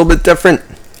little bit different.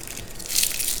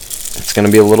 It's going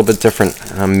to be a little bit different.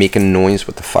 I'm making noise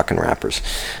with the fucking rappers.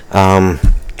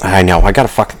 I know, I gotta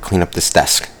fucking clean up this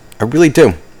desk. I really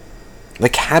do.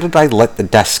 Like, how did I let the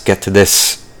desk get to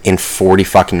this in 40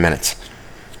 fucking minutes?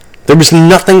 There was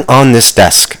nothing on this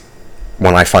desk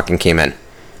when I fucking came in.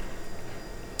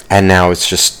 And now it's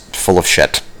just full of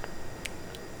shit.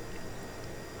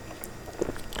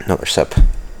 Another sip.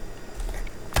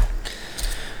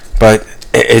 But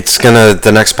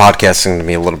the next podcast is gonna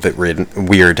be a little bit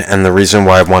weird, and the reason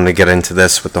why I wanted to get into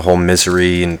this with the whole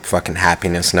misery and fucking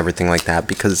happiness and everything like that,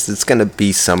 because it's gonna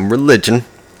be some religion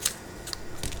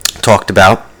talked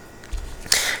about,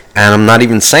 and I'm not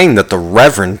even saying that the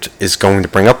reverend is going to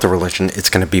bring up the religion. It's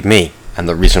gonna be me, and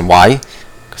the reason why,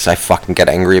 because I fucking get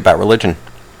angry about religion,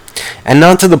 and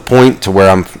not to the point to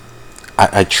where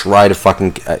I try to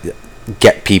fucking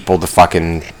get people to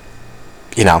fucking,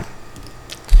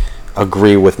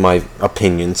 agree with my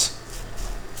opinions.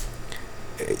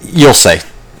 You'll say.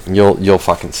 You'll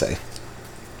fucking say.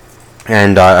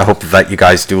 And I hope that you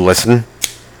guys do listen.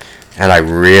 And I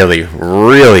really,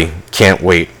 really can't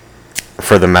wait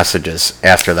for the messages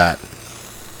after that.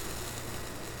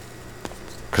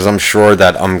 Because I'm sure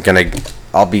that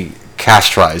I'll be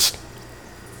castrized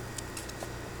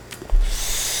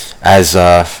as,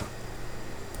 I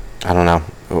don't know.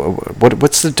 What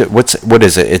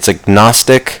is it? It's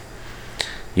agnostic.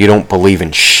 You don't believe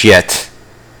in shit.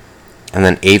 And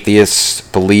then atheists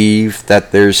believe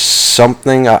that there's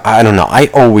something. I don't know. I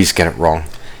always get it wrong.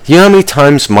 You know how many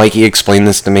times Mikey explained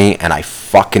this to me, and I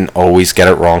fucking always get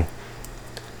it wrong?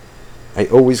 I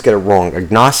always get it wrong.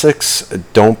 Agnostics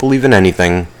don't believe in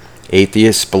anything.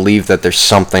 Atheists believe that there's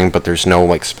something, but there's no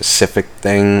like specific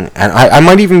thing. And I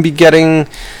might even be getting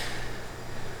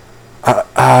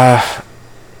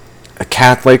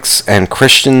Catholics and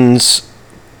Christians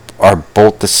are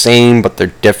both the same, but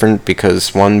they're different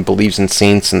because one believes in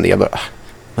saints and the other,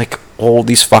 like, all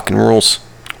these fucking rules.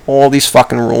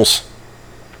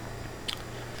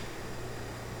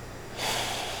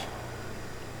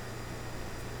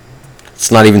 Let's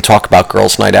not even talk about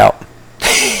girls' night out.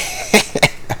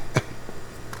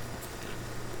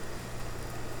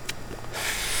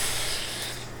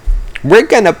 We're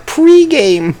gonna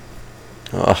pregame.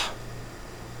 Ugh.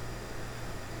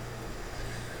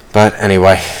 But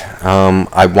anyway,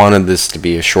 I wanted this to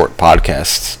be a short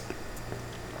podcast.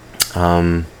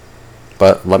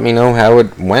 But let me know how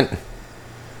it went.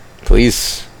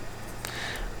 Please.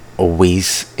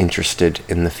 Always interested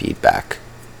in the feedback.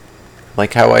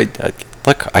 Like how I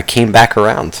came back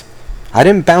around. I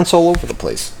didn't bounce all over the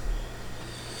place.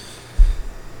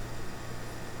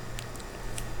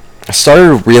 I started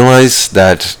to realize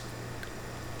that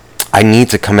I need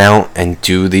to come out and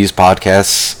do these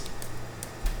podcasts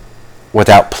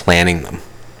without planning them.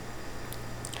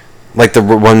 Like the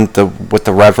one with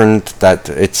the Reverend, that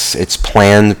it's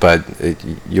planned, but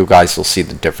you guys will see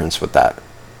the difference with that.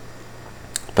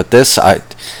 But this, I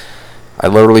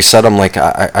literally said, I'm like,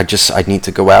 I need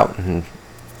to go out and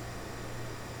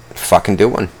fucking do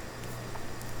one.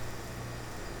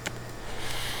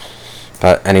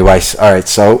 But anyways, alright,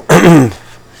 so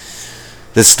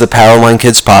this is the Powerline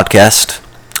Kids podcast,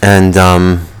 and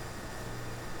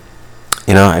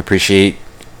I appreciate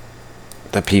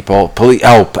the people.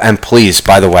 Please,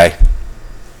 by the way,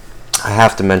 I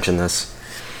have to mention this.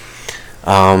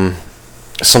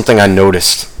 Something I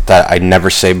noticed that I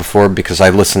never say before, because I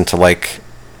listen to my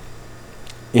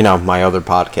other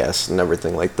podcasts and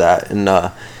everything like that, and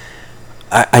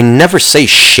I never say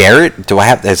share it.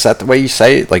 Is that the way you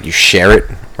say it? Like, you share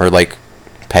it, or like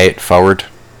pay it forward?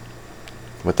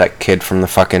 With that kid from the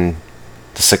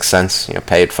Sixth Sense,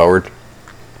 pay it forward.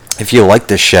 If you like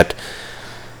this shit,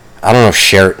 I don't know,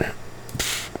 share it.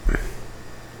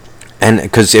 And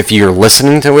because if you're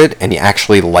listening to it and you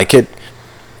actually like it,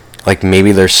 like,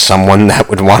 maybe there's someone that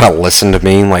would want to listen to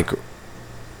me, like,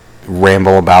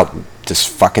 ramble about this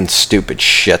fucking stupid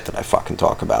shit that I fucking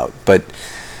talk about. But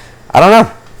I don't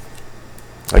know.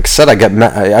 Like I said,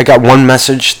 I got one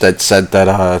message that said that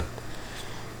I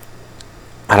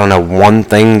don't know, one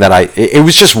thing that it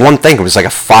was just one thing. It was like a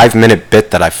 5-minute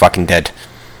bit that I fucking did.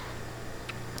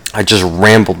 I just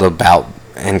rambled about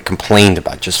and complained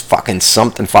about just fucking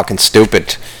something fucking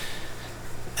stupid.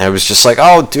 And it was just like,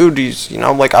 oh, dude,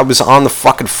 like, I was on the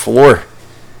fucking floor.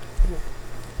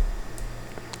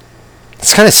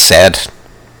 It's kind of sad.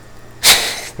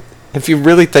 If you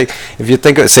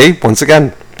think of it, see, once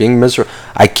again, being miserable.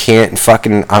 I can't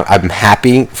fucking, I'm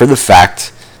happy for the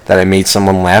fact that I made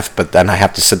someone laugh, but then I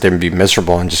have to sit there and be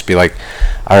miserable and just be like,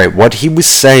 alright, what he was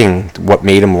saying, what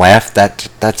made him laugh,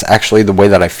 that's actually the way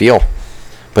that I feel.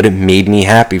 But it made me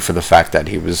happy for the fact that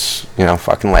he was,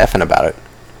 fucking laughing about it.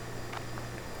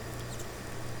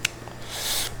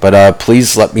 But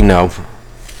please let me know.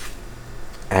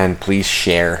 And please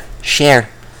share.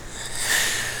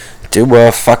 Do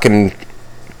a fucking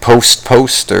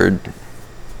post, or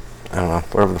I don't know,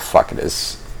 whatever the fuck it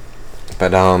is.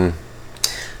 But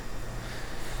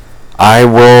I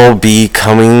will be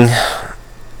coming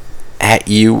at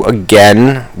you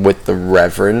again with the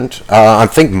Reverend. I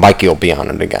think Mikey will be on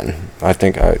it again. I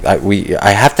think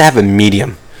I have to have a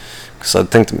medium, because I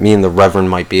think me and the Reverend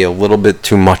might be a little bit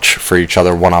too much for each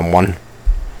other one-on-one.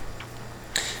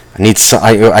 I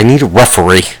need a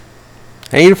referee.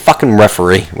 I need a fucking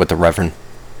referee with the Reverend.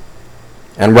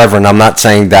 And Reverend, I'm not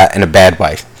saying that in a bad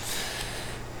way.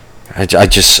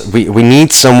 We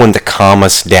need someone to calm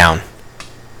us down.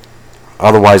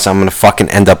 Otherwise, I'm gonna fucking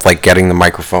end up like getting the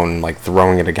microphone and like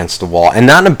throwing it against the wall, and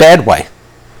not in a bad way.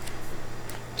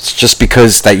 It's just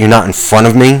because that you're not in front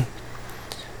of me,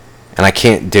 and I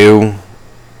can't do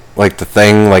like the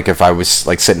thing, like if I was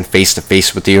like sitting face to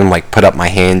face with you and like put up my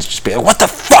hands, just be like, what the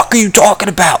fuck are you talking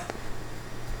about?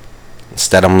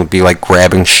 Instead, I'm gonna be like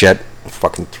grabbing shit,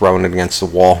 fucking throwing it against the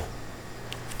wall,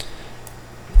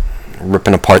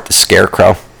 ripping apart the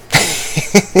scarecrow.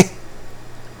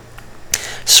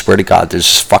 Swear to God, there's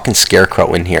this fucking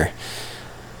scarecrow in here.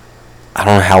 I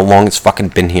don't know how long it's fucking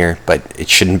been here, but it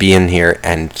shouldn't be in here,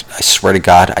 and I swear to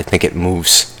God, I think it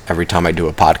moves every time I do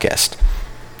a podcast.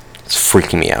 It's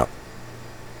freaking me out.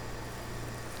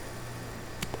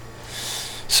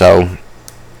 So,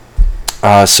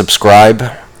 subscribe,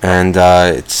 and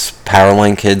it's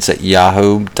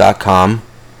powerlinekids@yahoo.com.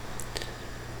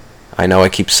 I know I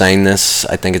keep saying this.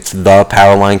 I think it's the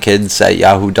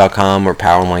powerlinekids@yahoo.com or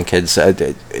powerlinekids.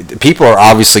 People are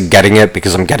obviously getting it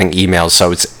because I'm getting emails,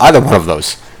 so it's either one of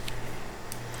those.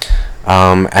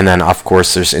 And then, of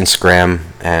course, there's Instagram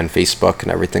and Facebook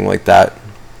and everything like that.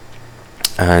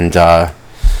 And I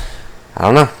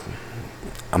don't know.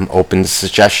 I'm open to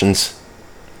suggestions.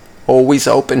 Always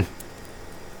open.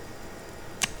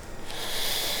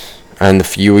 And the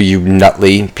few of you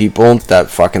nutly people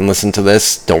that fucking listen to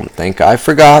this, don't think I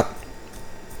forgot.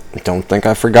 Don't think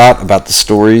I forgot about the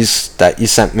stories that you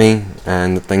sent me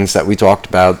and the things that we talked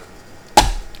about.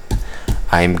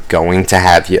 I'm going to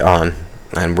have you on,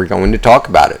 and we're going to talk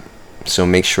about it. So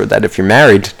make sure that if you're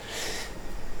married,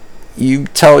 you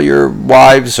tell your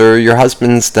wives or your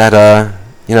husbands that,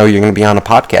 you're going to be on a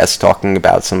podcast talking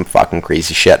about some fucking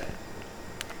crazy shit.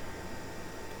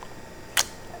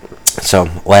 So,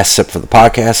 last sip for the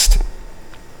podcast.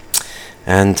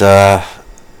 And,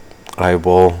 I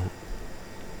will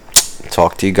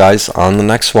talk to you guys on the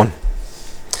next one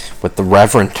with the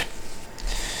Reverend.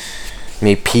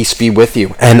 May peace be with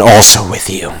you, and also with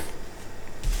you.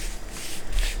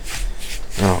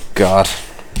 Oh God,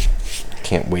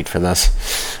 can't wait for this.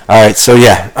 All right, so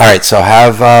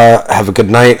have a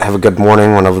good night, have a good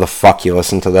morning, whenever the fuck you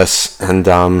listen to this, and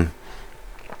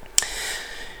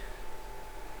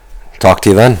talk to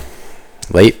you then.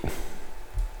 Late.